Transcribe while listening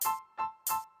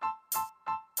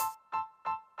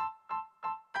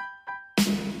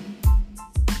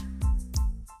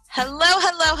Hello,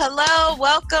 hello, hello.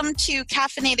 Welcome to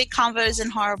Caffeinated Convos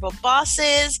and Horrible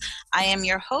Bosses. I am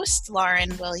your host,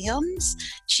 Lauren Williams,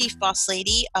 Chief Boss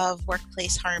Lady of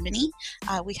Workplace Harmony.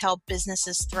 We help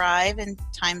businesses thrive in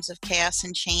times of chaos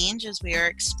and change as we are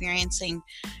experiencing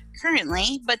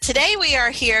currently. But today we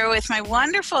are here with my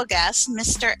wonderful guest,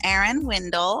 Mr. Aaron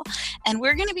Windle, and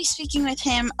we're going to be speaking with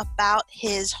him about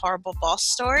his horrible boss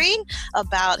story,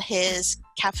 about his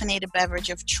caffeinated beverage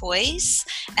of choice,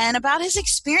 and about his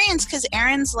experience, because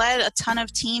Aaron's led a ton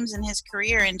of teams in his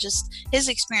career and just his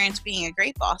experience being a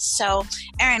great boss. So,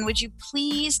 Aaron, would you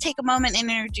please take a moment and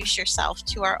introduce yourself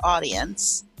to our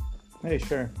audience? Hey,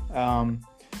 sure.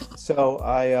 So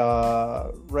I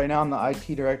right now I'm the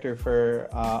IT director for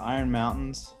Iron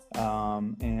Mountains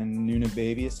and Nuna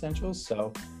Baby Essentials.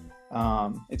 So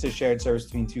it's a shared service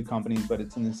between two companies, but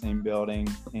it's in the same building.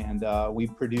 And we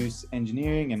produce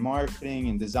engineering and marketing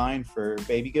and design for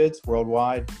baby goods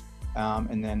worldwide,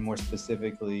 and then more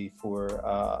specifically for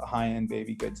high-end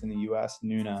baby goods in the U.S.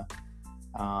 Nuna.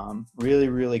 Really,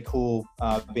 really cool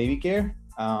baby gear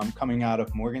coming out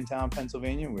of Morgantown,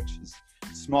 Pennsylvania, which is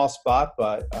small spot,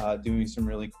 but doing some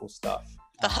really cool stuff.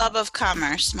 The hub of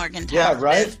commerce, Morgantown. Yeah,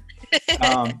 right.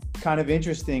 Kind of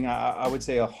interesting. I would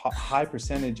say a high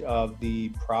percentage of the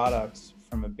products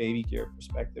from a baby gear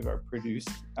perspective are produced,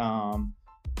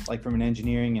 like from an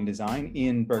engineering and design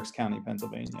in Berks County,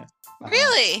 Pennsylvania.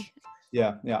 Really?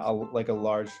 Yeah, like a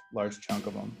large chunk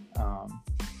of them.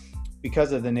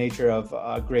 Because of the nature of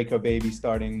Graco Baby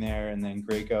starting there, and then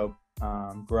Graco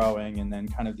growing, and then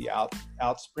kind of the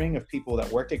outspring of people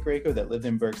that worked at Graco that lived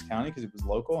in Berks County because it was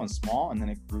local and small, and then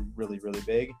it grew really, really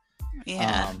big.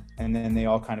 Yeah. And then they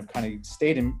all kind of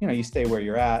stayed in, you stay where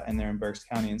you're at, and they're in Berks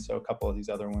County, and so a couple of these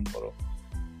other ones little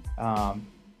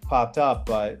popped up,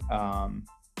 but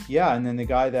yeah. And then the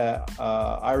guy that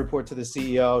I report to, the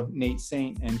CEO, Nate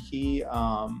Saint, and he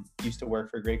used to work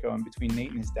for Graco, and between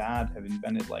Nate and his dad have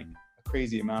invented like a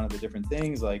crazy amount of the different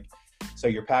things, like so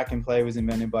your pack and play was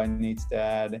invented by Nate's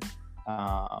dad.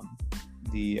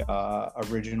 The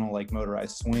original like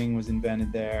motorized swing was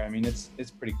invented there. I mean, it's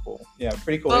pretty cool. Yeah,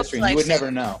 pretty cool history. You would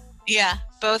never know. Yeah,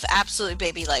 both absolutely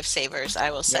baby lifesavers, I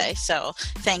will say. Yep. So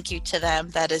thank you to them.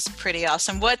 That is pretty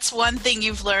awesome. What's one thing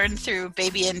you've learned through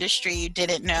baby industry you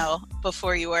didn't know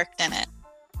before you worked in it?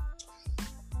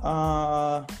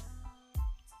 Oh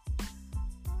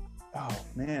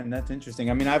man, that's interesting.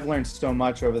 I mean, I've learned so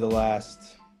much over the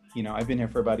last, I've been here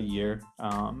for about a year.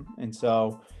 And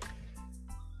so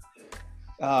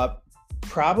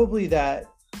probably that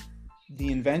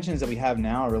the inventions that we have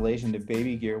now in relation to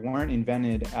baby gear weren't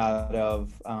invented out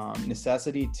of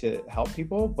necessity to help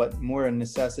people, but more a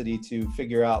necessity to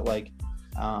figure out, like,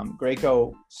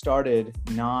 Graco started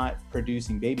not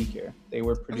producing baby gear. They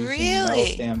were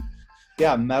producing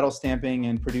metal stamping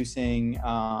and producing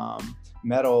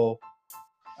metal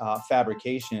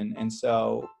fabrication. And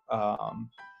so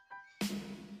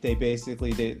they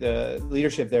basically, the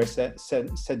leadership there said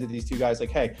to these two guys,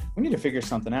 like, hey, we need to figure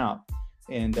something out.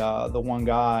 And the one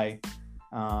guy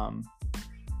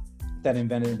that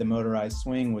invented the motorized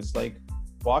swing was like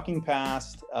walking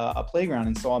past a playground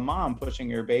and saw a mom pushing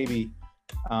her baby,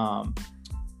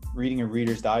 reading a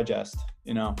Reader's Digest,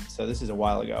 so this is a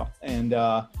while ago, and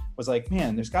was like,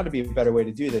 man, there's got to be a better way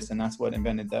to do this, and that's what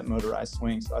invented that motorized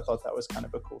swing. So I thought that was kind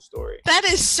of a cool story. That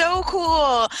is so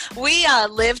cool. We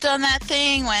lived on that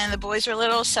thing when the boys were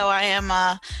little, so I am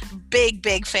a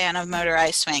big fan of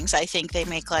motorized swings. I think they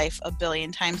make life a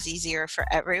billion times easier for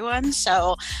everyone,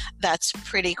 so that's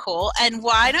pretty cool. And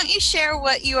why don't you share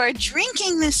what you are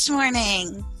drinking this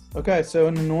morning? Okay, so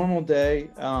in a normal day,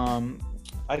 I'm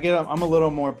a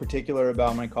little more particular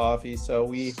about my coffee.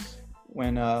 So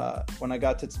when I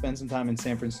got to spend some time in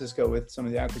San Francisco with some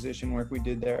of the acquisition work we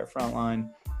did there at Frontline,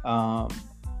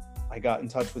 I got in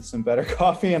touch with some better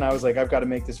coffee, and I was like, I've got to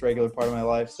make this a regular part of my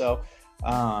life. So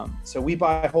we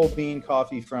buy whole bean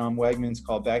coffee from Wegmans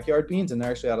called Backyard Beans, and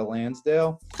they're actually out of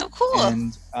Lansdale. Oh, cool.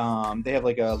 And they have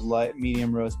like a light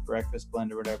medium roast breakfast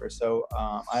blend or whatever. So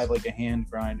I have like a hand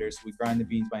grinder, so we grind the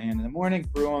beans by hand in the morning,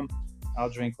 brew them. I'll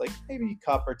drink like maybe a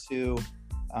cup or two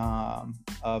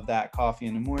of that coffee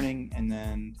in the morning, and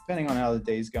then depending on how the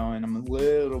day's going, I'm a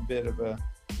little bit of a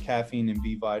caffeine and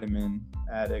B vitamin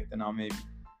addict, and I'll maybe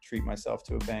treat myself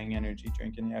to a Bang energy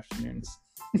drink in the afternoons.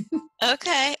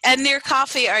 Okay. And your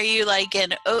coffee, are you like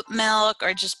an oat milk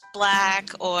or just black,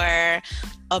 or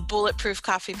a bulletproof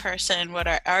coffee person? What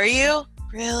are you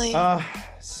really?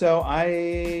 So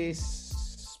I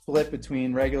split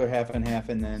between regular half and half,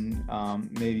 and then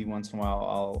maybe once in a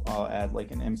while I'll add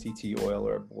like an MCT oil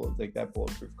or like that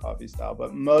bulletproof coffee style,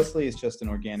 but mostly it's just an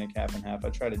organic half and half. I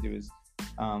try to do is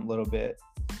a little bit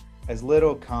as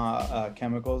little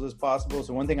chemicals as possible.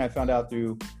 So one thing I found out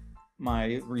through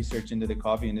my research into the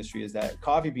coffee industry is that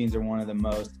coffee beans are one of the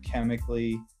most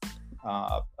chemically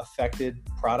affected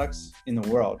products in the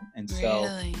world. And so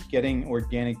Really? getting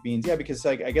organic beans, because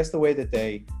like, I guess the way that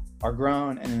they are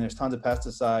grown, and then there's tons of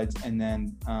pesticides, and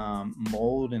then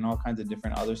mold and all kinds of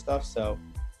different other stuff. So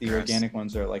the Gross. organic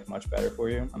ones are like much better for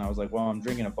you. And I was like, well, I'm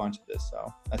drinking a bunch of this,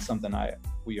 so that's something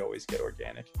we always get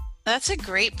organic. That's a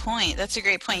great point.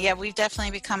 Yeah, we've definitely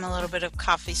become a little bit of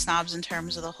coffee snobs in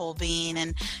terms of the whole bean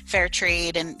and fair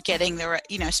trade and getting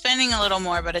spending a little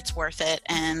more, but it's worth it.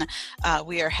 And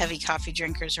we are heavy coffee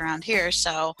drinkers around here.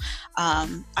 So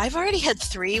I've already had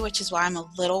 3, which is why I'm a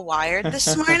little wired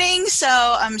this morning. So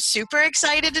I'm super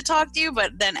excited to talk to you,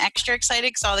 but then extra excited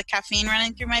because all the caffeine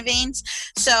running through my veins.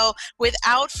 So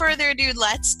without further ado,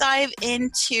 let's dive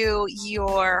into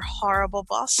your horrible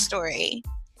boss story.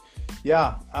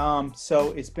 Yeah.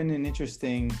 So it's been an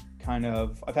interesting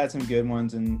I've had some good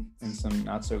ones and some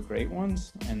not so great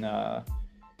ones. And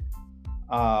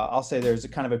I'll say there's a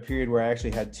kind of a period where I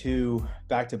actually had 2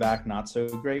 back-to-back not so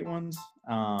great ones.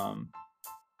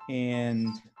 And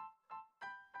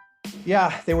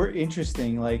yeah, they were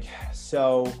interesting. What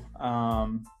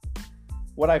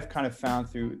I've kind of found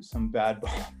through some bad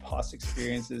boss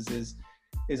experiences is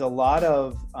a lot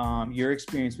of your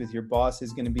experience with your boss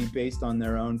is going to be based on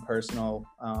their own personal,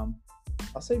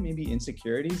 I'll say maybe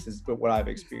insecurities is what I've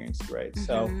experienced, right?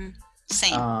 Mm-hmm.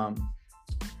 Same.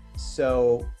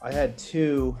 So I had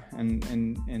 2 and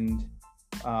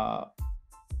kind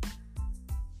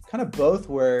of both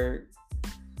were,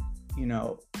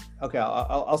 okay,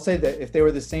 I'll say that if they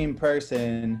were the same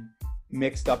person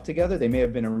mixed up together, they may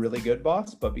have been a really good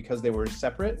boss, but because they were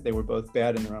separate, they were both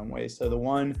bad in their own way. So the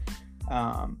one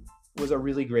was a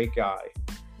really great guy,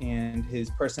 and his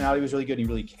personality was really good. And he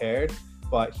really cared,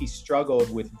 but he struggled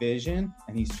with vision,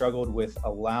 and he struggled with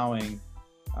allowing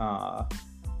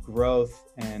growth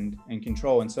and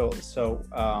control. And so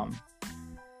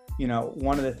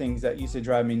one of the things that used to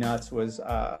drive me nuts was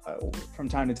from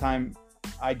time to time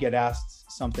I'd get asked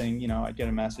something. I'd get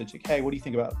a message like, "Hey, what do you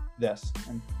think about this?"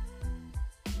 And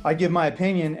I'd give my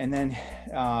opinion, and then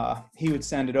he would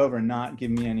send it over and not give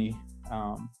me any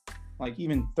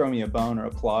even throw me a bone or a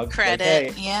plug. Credit.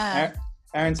 Like, hey, yeah.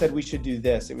 Aaron said we should do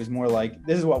this. It was more like,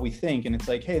 this is what we think. And it's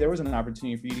like, hey, there was an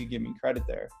opportunity for you to give me credit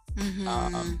there.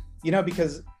 Mm-hmm.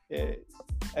 Because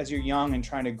as you're young and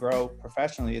trying to grow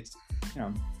professionally, it's,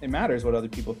 it matters what other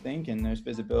people think, and there's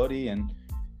visibility, and,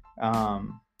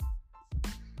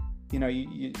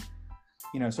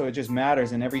 so it just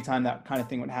matters. And every time that kind of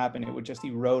thing would happen, it would just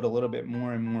erode a little bit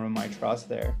more and more of my trust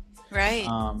there. Right.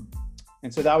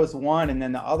 And so that was one. And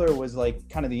then the other was like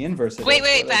kind of the inverse of it.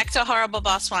 Wait, back to Horrible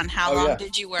Boss 1. How long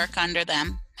did you work under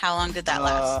them? How long did that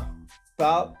last?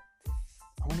 About,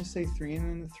 I want to say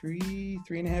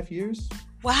 3.5 years.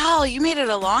 Wow, you made it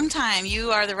a long time. You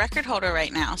are the record holder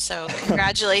right now. So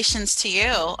congratulations to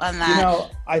you on that.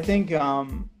 I think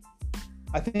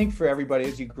for everybody,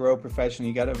 as you grow professionally,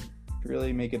 you got to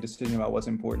really make a decision about what's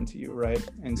important to you, right?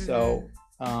 And so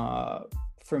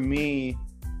for me,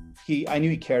 I knew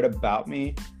he cared about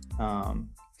me and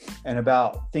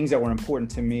about things that were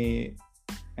important to me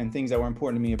and things that were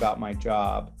important to me about my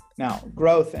job. Now,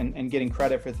 growth and getting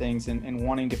credit for things and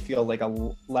wanting to feel like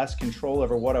less control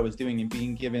over what I was doing and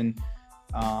being given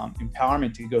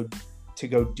empowerment to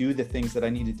go do the things that I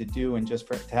needed to do, and just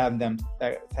to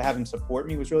have him support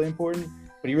me was really important.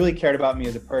 But he really cared about me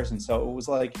as a person. So it was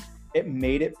like, it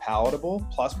made it palatable.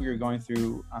 Plus we were going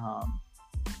through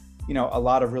a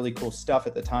lot of really cool stuff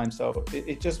at the time. So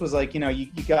it just was like, you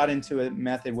got into a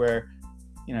method where,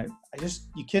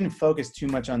 you couldn't focus too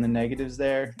much on the negatives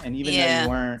there. And even though you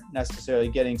weren't necessarily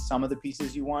getting some of the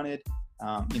pieces you wanted,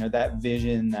 that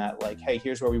vision that like, hey,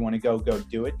 here's where we want to go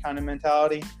do it kind of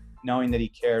mentality, knowing that he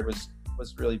cared was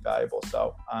really valuable.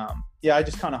 So, I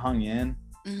just kind of hung in.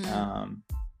 Mm-hmm.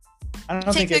 I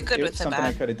don't think it was something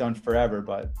I could have done forever,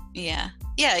 but yeah,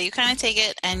 you kind of take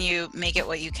it and you make it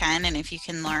what you can, and if you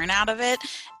can learn out of it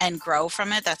and grow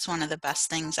from it, that's one of the best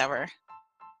things ever.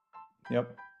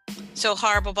 Yep. So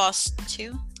Horrible Boss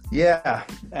 2? Yeah,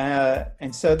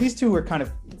 and so these 2 were kind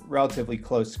of relatively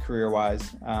close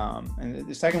career-wise, and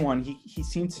the second one, he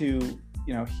seemed to,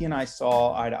 he and I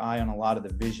saw eye to eye on a lot of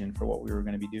the vision for what we were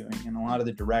going to be doing and a lot of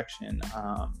the direction.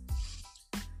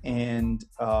 And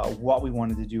what we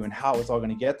wanted to do and how it was all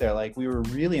going to get there. Like, we were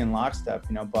really in lockstep,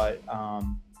 but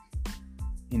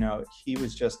he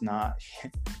was just not,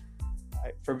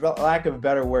 for lack of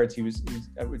better words, he was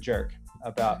a jerk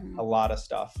about a lot of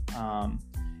stuff.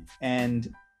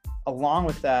 And along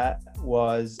with that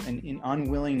was an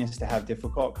unwillingness to have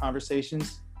difficult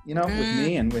conversations with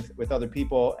me and with other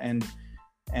people, and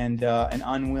an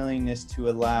unwillingness to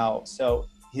allow. So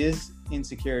his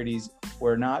insecurities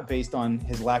were not based on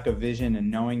his lack of vision and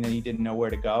knowing that he didn't know where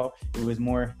to go. It was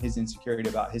more his insecurity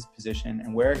about his position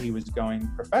and where he was going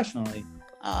professionally.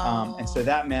 And so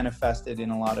that manifested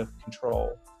in a lot of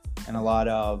control and a lot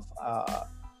of,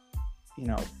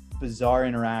 bizarre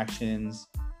interactions.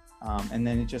 And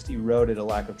then it just eroded a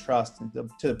lack of trust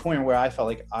to the point where I felt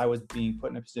like I was being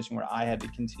put in a position where I had to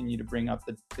continue to bring up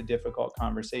the difficult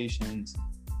conversations.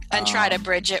 And try to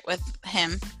bridge it with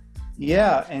him.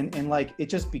 Yeah. And like, it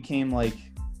just became like,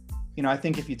 I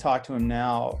think if you talk to him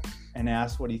now and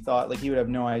ask what he thought, like he would have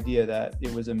no idea that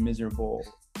it was a miserable,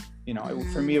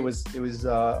 for me, it was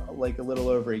like a little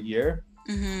over a year.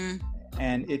 Mm-hmm.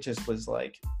 And it just was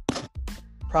like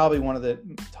probably one of the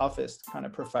toughest kind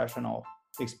of professional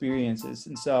experiences.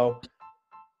 And so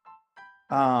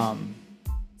I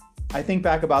think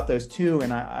back about those two,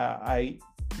 and I've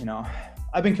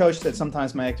been coached that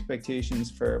sometimes my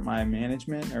expectations for my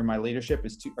management or my leadership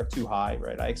are too high,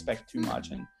 right? I expect too much,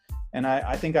 and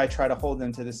I think I try to hold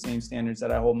them to the same standards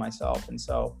that I hold myself. And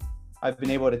so I've been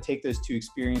able to take those two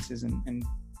experiences and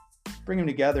bring them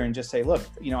together and just say, look,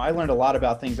 I learned a lot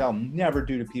about things I'll never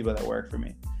do to people that work for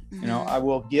me. Mm-hmm. I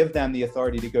will give them the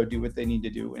authority to go do what they need to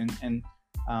do, and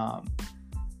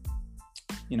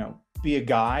be a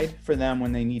guide for them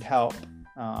when they need help,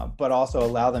 but also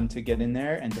allow them to get in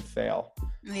there and to fail,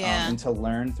 and to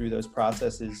learn through those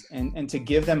processes, and to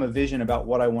give them a vision about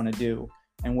what I want to do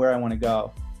and where I want to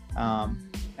go.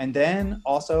 And then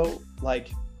also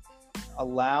like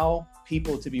allow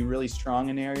people to be really strong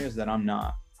in areas that I'm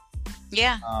not.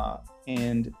 Yeah.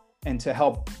 And to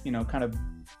help, kind of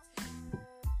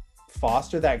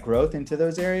foster that growth into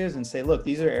those areas and say, look,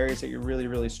 these are areas that you're really,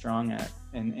 really strong at.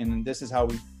 And this is how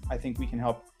I think we can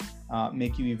help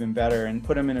make you even better and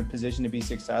put them in a position to be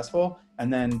successful,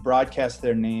 and then broadcast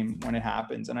their name when it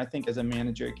happens. And I think as a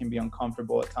manager, it can be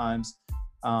uncomfortable at times.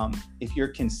 If you're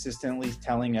consistently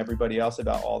telling everybody else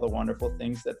about all the wonderful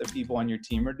things that the people on your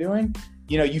team are doing,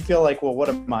 you feel like, well, what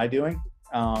am I doing?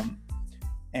 But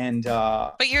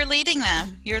you're leading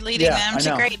them. You're leading them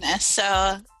to greatness.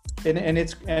 So and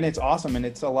it's awesome, and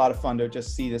it's a lot of fun to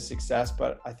just see the success.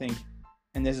 But I think,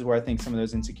 and this is where I think some of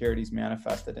those insecurities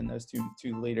manifested in those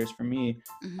two leaders for me,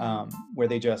 where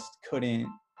they just couldn't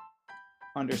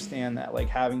understand that, like,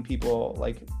 having people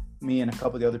like me and a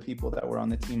couple of the other people that were on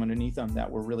the team underneath them that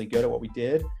were really good at what we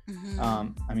did.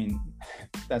 I mean,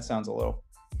 that sounds a little,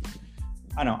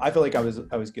 I don't know. I feel like I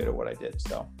was good at what I did,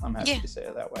 so I'm happy to say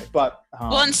it that way. But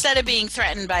well, instead of being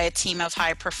threatened by a team of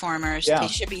high performers, they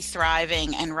should be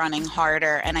thriving and running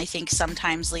harder. And I think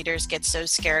sometimes leaders get so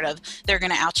scared of, they're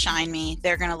going to outshine me,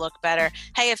 they're going to look better.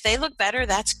 Hey, if they look better,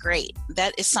 that's great.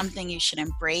 That is something you should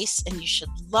embrace, and you should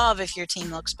love if your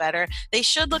team looks better. They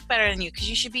should look better than you, because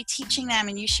you should be teaching them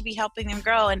and you should be helping them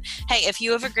grow. And hey, if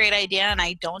you have a great idea and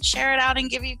I don't share it out and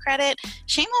give you credit,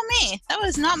 shame on me. That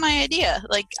was not my idea.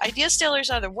 Like, idea stealers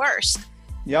are the worst.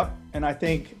 Yep. And I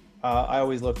think I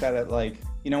always looked at it like,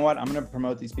 you know what, I'm going to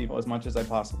promote these people as much as I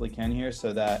possibly can here,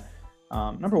 so that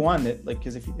number one, that like,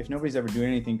 because if nobody's ever doing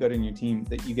anything good in your team,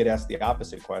 that you get asked the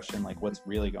opposite question, like, what's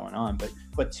really going on?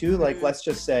 But two, like, let's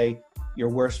just say your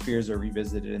worst fears are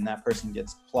revisited and that person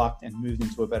gets plucked and moved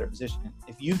into a better position.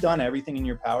 If you've done everything in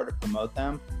your power to promote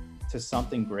them to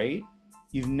something great,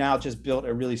 you've now just built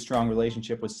a really strong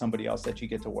relationship with somebody else that you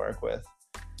get to work with.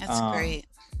 That's great.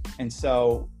 And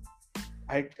so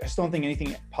I just don't think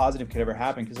anything positive could ever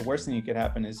happen, because the worst thing that could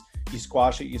happen is you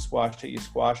squash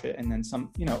it. And then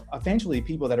some, eventually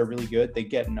people that are really good, they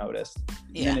get noticed.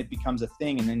 And then it becomes a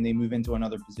thing, and then they move into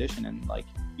another position, and like,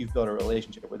 you've built a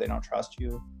relationship where they don't trust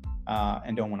you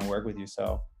and don't want to work with you.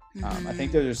 So I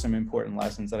think those are some important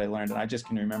lessons that I learned. And I just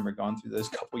can remember going through those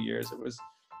couple years. It was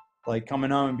like coming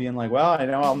home and being like, well, I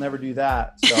know I'll never do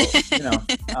that. So,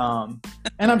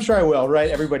 and I'm sure I will,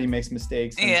 right? Everybody makes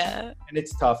mistakes. And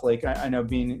it's tough. Like, I know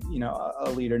being,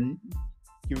 a leader,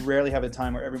 you rarely have a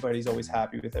time where everybody's always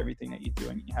happy with everything that you do.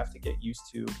 And you have to get used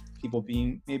to people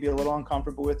being maybe a little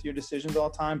uncomfortable with your decisions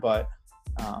all the time. But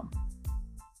I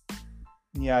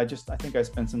think I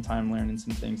spent some time learning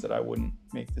some things that I wouldn't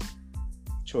make the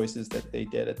choices that they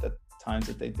did at the times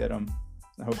that they did them.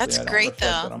 Hopefully that's great, though.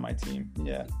 That on my team.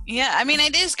 Yeah. I mean,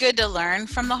 it is good to learn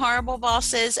from the horrible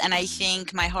bosses, and I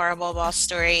think my horrible boss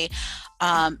story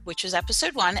which was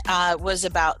episode 1, was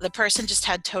about the person just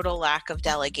had total lack of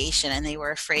delegation, and they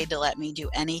were afraid to let me do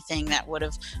anything that would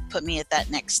have put me at that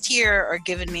next tier or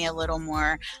given me a little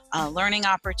more learning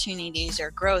opportunities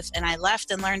or growth. And I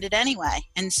left and learned it anyway.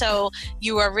 And so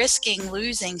you are risking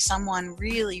losing someone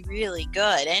really, really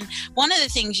good. And one of the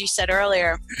things you said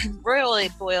earlier really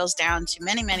boils down to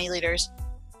many leaders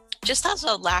just has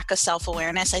a lack of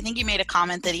self-awareness. I think you made a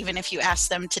comment that even if you asked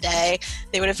them today,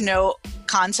 they would have no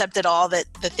concept at all that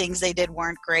the things they did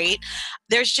weren't great.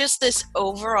 There's just this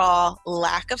overall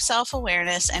lack of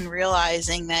self-awareness and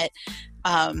realizing that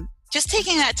just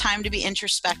taking that time to be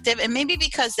introspective, and maybe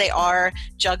because they are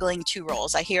juggling 2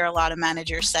 roles. I hear a lot of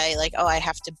managers say like, oh, I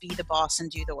have to be the boss and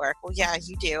do the work. Well, yeah,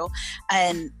 you do.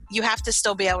 And you have to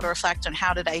still be able to reflect on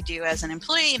how did I do as an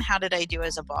employee and how did I do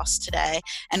as a boss today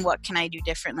and what can I do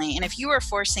differently. And if you are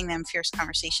forcing them fierce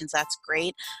conversations, that's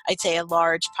great. I'd say a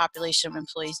large population of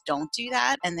employees don't do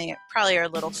that, and they probably are a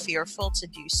little fearful to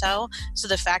do so. So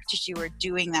the fact that you are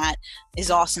doing that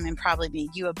is awesome and probably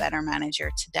made you a better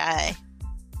manager today.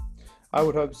 I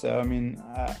would hope so. I mean,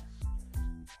 I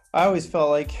always felt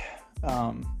like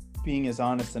being as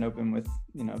honest and open with,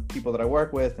 people that I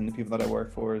work with and the people that I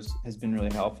work for has been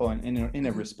really helpful, and in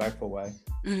a respectful way.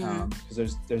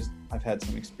 Because I've had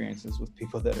some experiences with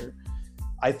people that are,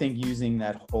 I think, using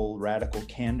that whole radical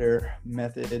candor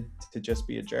method to just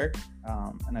be a jerk.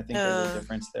 And I think there's a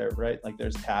difference there, right? Like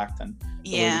there's tact and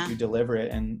the way that you deliver it.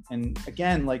 And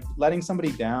again, like letting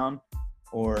somebody down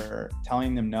or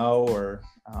telling them no, or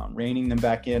reining them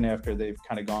back in after they've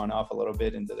kind of gone off a little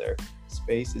bit into their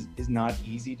space is not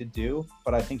easy to do,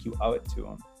 but I think you owe it to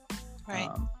them. Right.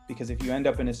 Because if you end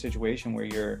up in a situation where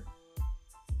you're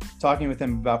talking with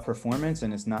them about performance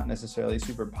and it's not necessarily a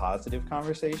super positive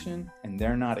conversation and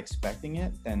they're not expecting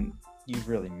it, then you've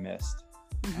really missed.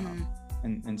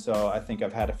 And so I think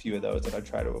I've had a few of those that I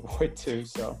try to avoid too.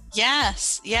 So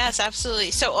yes,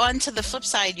 absolutely. So on to the flip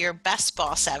side, your best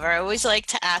boss ever. I always like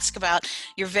to ask about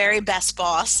your very best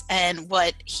boss and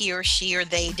what he or she or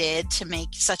they did to make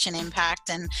such an impact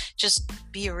and just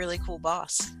be a really cool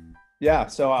boss. Yeah.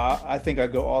 So I think I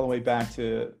go all the way back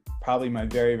to probably my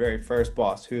very, very first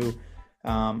boss, who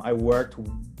I worked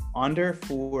under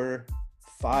for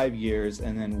 5 years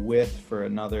and then with for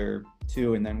another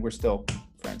 2, and then we're still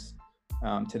friends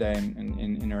today and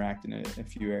interact in a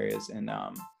few areas. And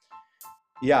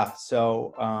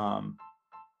so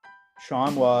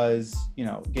Sean was,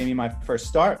 gave me my first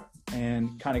start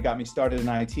and kind of got me started in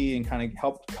IT and kind of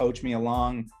helped coach me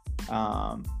along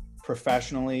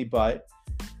professionally. But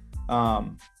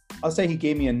I'll say he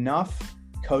gave me enough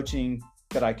coaching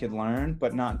that I could learn,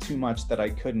 but not too much that I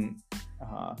couldn't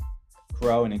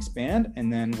grow and expand.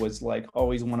 And then was like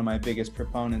always one of my biggest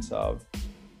proponents of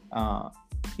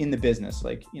in the business.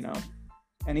 Like,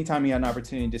 anytime he had an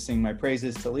opportunity to sing my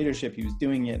praises to leadership, he was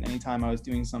doing it. And anytime I was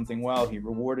doing something well, he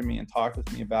rewarded me and talked with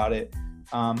me about it.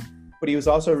 But he was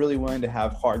also really willing to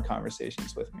have hard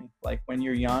conversations with me. Like when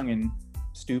you're young and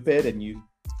stupid and you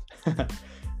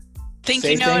think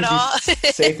you know it all,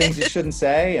 say things you shouldn't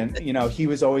say. And, he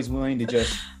was always willing to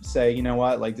just say, you know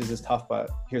what, like this is tough, but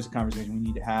here's a conversation we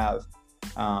need to have.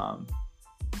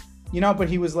 But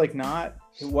he was like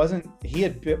he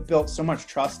had built so much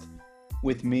trust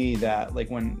with me that like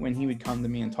when he would come to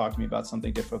me and talk to me about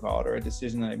something difficult or a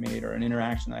decision that I made or an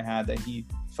interaction I had that he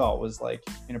felt was like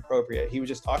inappropriate, he would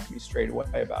just talk to me straight away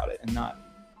about it and not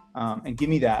and give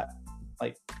me that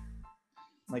like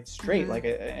straight.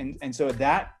 And so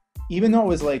that, even though it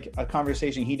was like a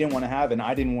conversation he didn't want to have and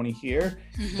I didn't want to hear,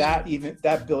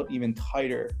 that built even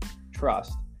tighter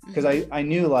trust, because I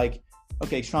knew like,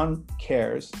 okay, Sean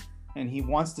cares and he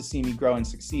wants to see me grow and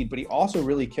succeed, but he also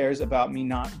really cares about me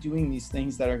not doing these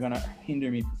things that are going to hinder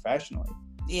me professionally.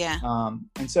 Yeah.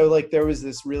 And so like there was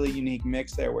this really unique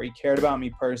mix there where he cared about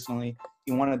me personally.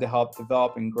 He wanted to help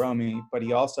develop and grow me, but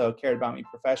he also cared about me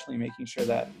professionally, making sure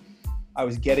that I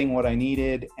was getting what I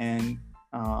needed. And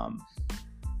I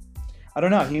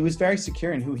don't know, he was very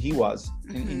secure in who he was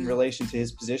in relation to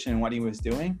his position and what he was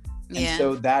doing. And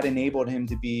so that enabled him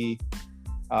to be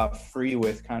free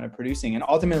with kind of producing. And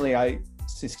ultimately,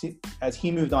 as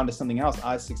he moved on to something else,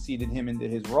 I succeeded him into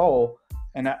his role.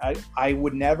 And I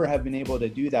would never have been able to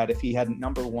do that if he hadn't,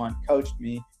 number one, coached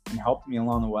me and helped me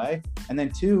along the way. And then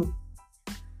 2,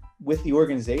 with the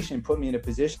organization, put me in a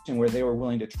position where they were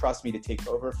willing to trust me to take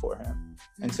over for him.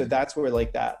 And so that's where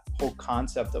like that whole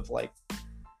concept of like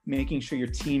making sure your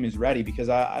team is ready, because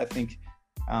I think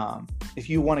if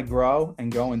you want to grow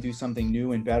and go and do something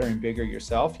new and better and bigger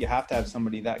yourself, you have to have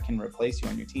somebody that can replace you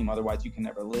on your team. Otherwise you can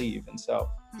never leave. And so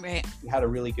we had a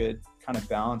really good kind of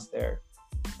balance there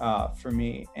for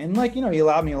me. And like, he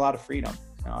allowed me a lot of freedom.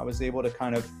 I was able to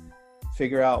kind of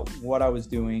figure out what I was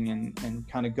doing and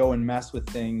kind of go and mess with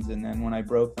things. And then when I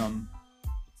broke them,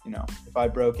 if I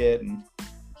broke it and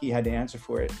he had to answer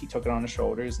for it, he took it on his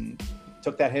shoulders and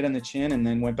took that hit on the chin and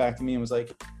then went back to me and was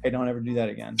like, hey, don't ever do that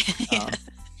again.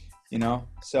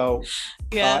 So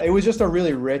it was just a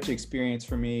really rich experience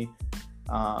for me,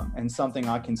 and something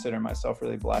I consider myself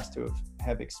really blessed to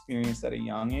have experienced at a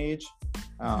young age.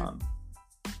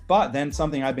 But then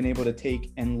something I've been able to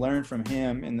take and learn from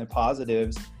him in the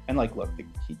positives, and like, look,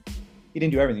 he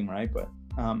didn't do everything right, but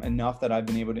enough that I've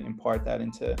been able to impart that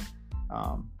into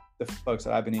the folks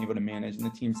that I've been able to manage and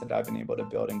the teams that I've been able to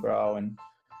build and grow. And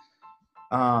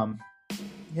I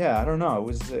don't know.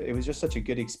 It was just such a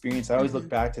good experience. I always look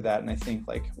back to that and I think,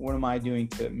 like, what am I doing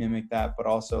to mimic that? But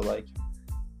also, like,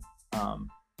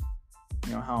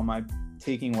 how am I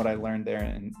taking what I learned there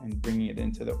and bringing it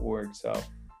into the org? So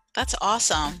that's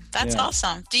awesome. That's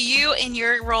awesome. Do you, in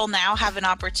your role now, have an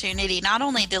opportunity not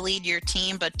only to lead your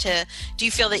team, but do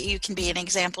you feel that you can be an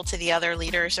example to the other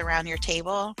leaders around your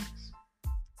table?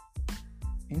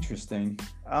 Interesting.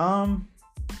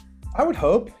 I would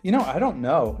hope. I don't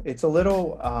know. It's a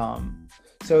little,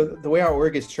 so the way our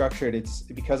org is structured, it's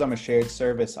because I'm a shared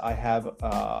service, I have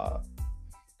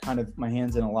kind of my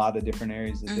hands in a lot of different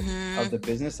areas of the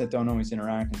business that don't always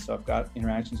interact. And so I've got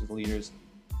interactions with leaders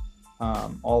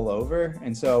all over.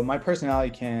 And so my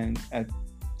personality can at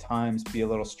times be a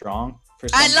little strong for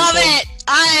some people. I love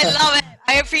it.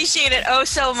 I appreciate it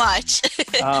so much.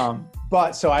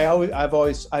 But so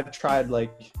I've tried,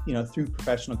 like, through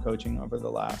professional coaching over the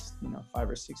last, 5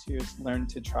 or 6 years, learned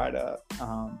to try to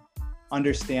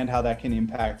understand how that can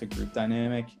impact a group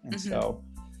dynamic. And so,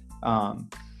 I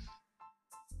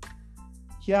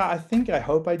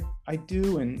hope I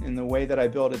do in the way that I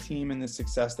build a team and the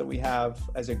success that we have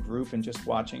as a group, and just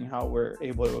watching how we're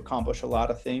able to accomplish a lot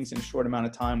of things in a short amount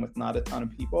of time with not a ton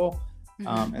of people.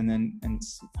 And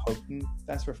hoping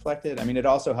that's reflected. I mean, it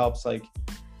also helps, like,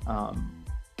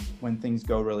 when things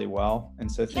go really well. And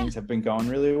so things have been going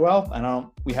really well. And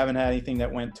we haven't had anything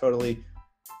that went totally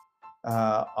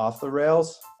off the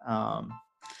rails.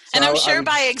 And I'm sure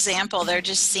by example, they're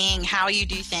just seeing how you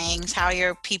do things, how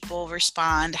your people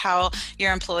respond, how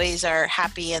your employees are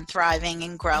happy and thriving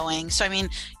and growing. So, I mean,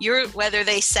 whether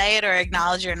they say it or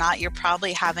acknowledge it or not, you're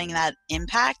probably having that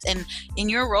impact. And in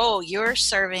your role, you're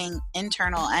serving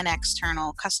internal and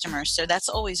external customers. So that's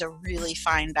always a really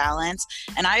fine balance.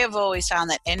 And I have always found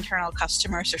that internal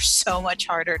customers are so much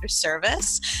harder to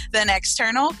service than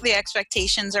external. The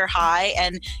expectations are high,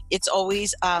 and it's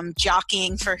always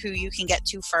jockeying for who you can get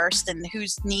to first and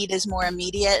whose need is more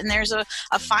immediate. And there's a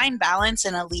fine balance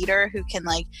in a leader who can,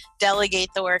 like, delegate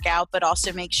the work out, but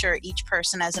also make sure each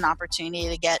person has an opportunity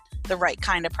to get the right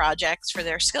kind of projects for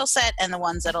their skill set and the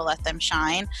ones that'll let them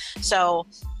shine. So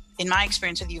in my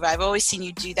experience with you, I've always seen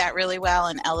you do that really well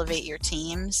and elevate your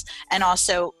teams, and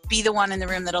also be the one in the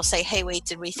room that'll say, hey, wait,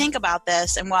 did we think about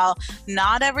this? And while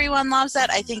not everyone loves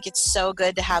that, I think it's so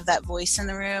good to have that voice in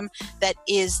the room that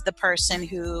is the person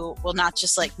who will not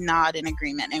just, like, nod in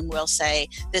agreement and will say,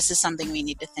 this is something we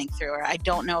need to think through, or I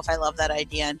don't know if I love that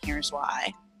idea and here's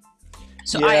why.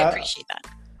 So I appreciate that.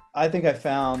 I think I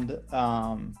found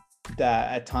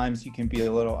that at times you can be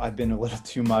I've been a little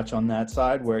too much on that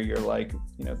side, where you're, like,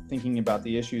 thinking about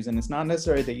the issues, and it's not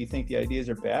necessarily that you think the ideas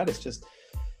are bad. It's just,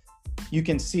 you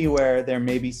can see where there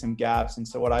may be some gaps. And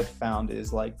so what I've found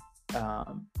is, like,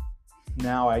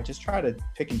 now I just try to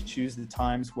pick and choose the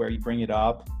times where you bring it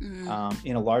up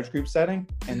in a large group setting,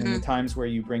 and then the times where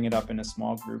you bring it up in a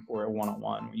small group or a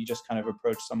one-on-one, where you just kind of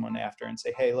approach someone after and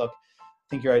say, hey, look,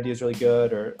 I think your idea is really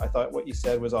good, or I thought what you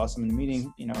said was awesome in the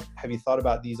meeting. Have you thought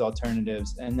about these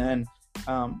alternatives? And then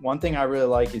one thing I really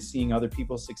like is seeing other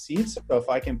people succeed. So if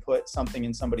I can put something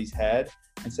in somebody's head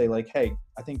and say, like, hey,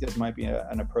 I think this might be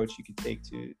an approach you could take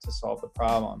to solve the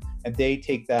problem, and they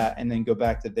take that and then go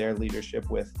back to their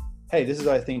leadership with, hey, this is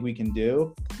what I think we can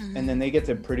do. And then they get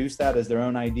to produce that as their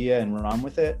own idea and run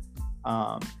with it.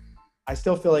 I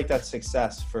still feel like that's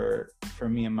success for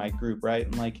me and my group, right?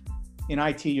 And, like, in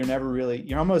IT,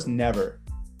 you're almost never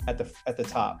at the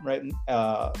top, right?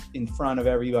 In front of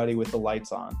everybody with the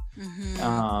lights on,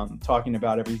 talking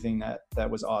about everything that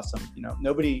was awesome.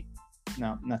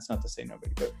 That's not to say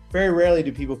nobody, but very rarely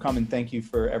do people come and thank you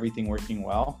for everything working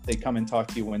well. They come and talk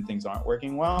to you when things aren't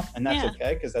working well, and that's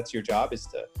okay, because that's your job, is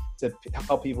to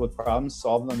help people with problems,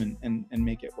 solve them, and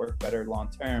make it work better long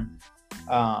term.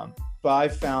 But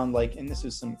I've found, like, and this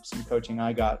is some coaching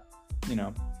I got,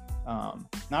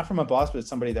 not from a boss, but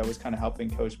somebody that was kind of helping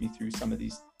coach me through some of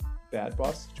these bad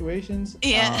boss situations.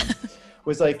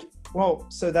 Was like, well,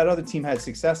 so that other team had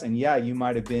success, and you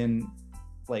might have been,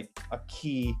 like a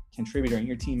key contributor, and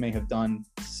your team may have done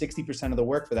 60% of the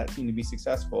work for that team to be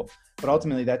successful, but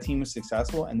ultimately that team was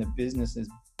successful and the business is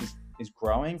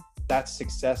growing. That's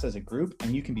success as a group,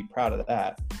 and you can be proud of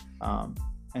that.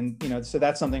 And so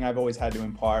that's something I've always had to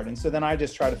impart. And so then I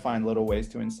just try to find little ways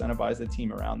to incentivize the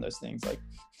team around those things. Like,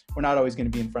 we're not always going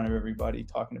to be in front of everybody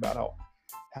talking about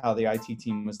how the IT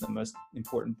team was the most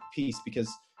important piece, because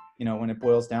when it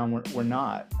boils down, we're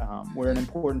not. We're an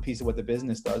important piece of what the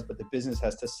business does, but the business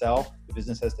has to sell, the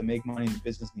business has to make money, and the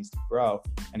business needs to grow.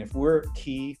 And if we're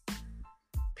key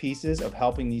pieces of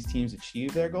helping these teams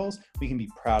achieve their goals, we can be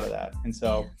proud of that. And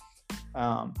so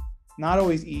not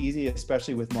always easy,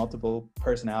 especially with multiple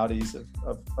personalities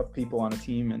of people on a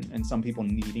team, and some people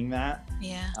needing that.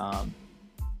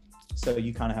 So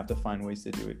you kind of have to find ways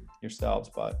to do it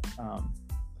yourselves. But I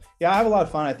have a lot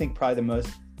of fun. I think probably the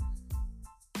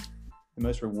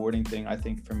most rewarding thing, I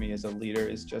think, for me as a leader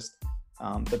is just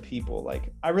the people.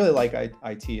 Like, I really like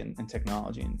IT and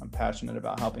technology, and I'm passionate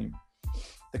about helping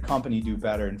the company do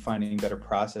better and finding better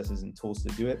processes and tools to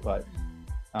do it. But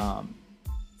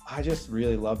I just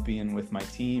really love being with my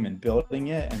team and building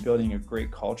it, and building a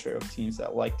great culture of teams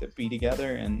that like to be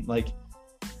together. And like,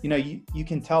 you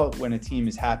can tell when a team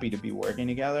is happy to be working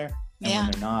together and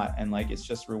when they're not. And like, it's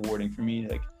just rewarding for me,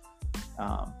 like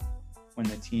when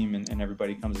the team and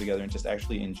everybody comes together and just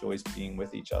actually enjoys being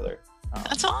with each other.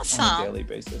 That's awesome. On a daily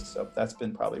basis. So that's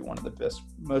been probably one of the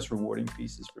most rewarding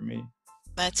pieces for me.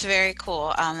 That's very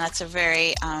cool. That's a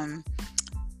very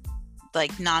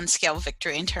like non-scale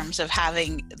victory in terms of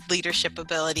having leadership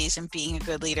abilities, and being a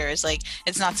good leader is like,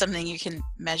 it's not something you can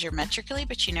measure metrically,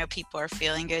 but people are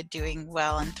feeling good, doing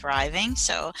well, and thriving.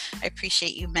 So I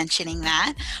appreciate you mentioning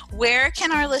that. Where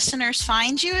can our listeners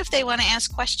find you if they want to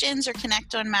ask questions or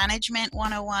connect on Management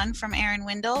 101 from Aaron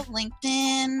Windle?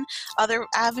 LinkedIn, other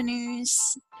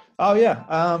avenues? Oh yeah,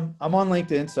 I'm on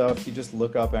LinkedIn. So if you just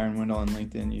look up Aaron Windle on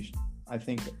LinkedIn, you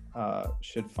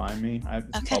should find me.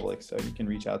 It's public, so you can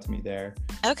reach out to me there.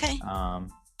 Okay. Awesome.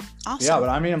 Yeah, but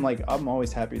I'm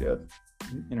always happy to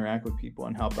interact with people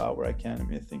and help out where I can.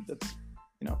 I think that's,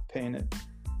 paying it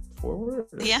forward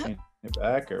or paying it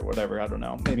back or whatever. I don't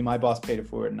know. Maybe my boss paid it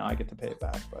forward and now I get to pay it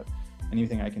back, but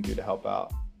anything I can do to help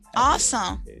out.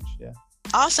 Awesome. Yeah.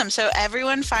 Awesome. So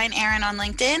everyone find Aaron on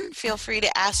LinkedIn. Feel free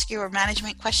to ask your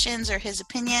management questions or his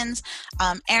opinions.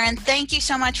 Aaron, thank you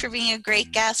so much for being a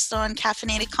great guest on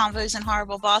Caffeinated Convos and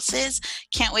Horrible Bosses.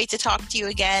 Can't wait to talk to you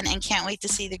again, and can't wait to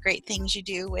see the great things you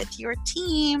do with your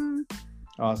team.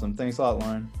 Awesome. Thanks a lot,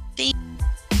 Lauren. Thank you.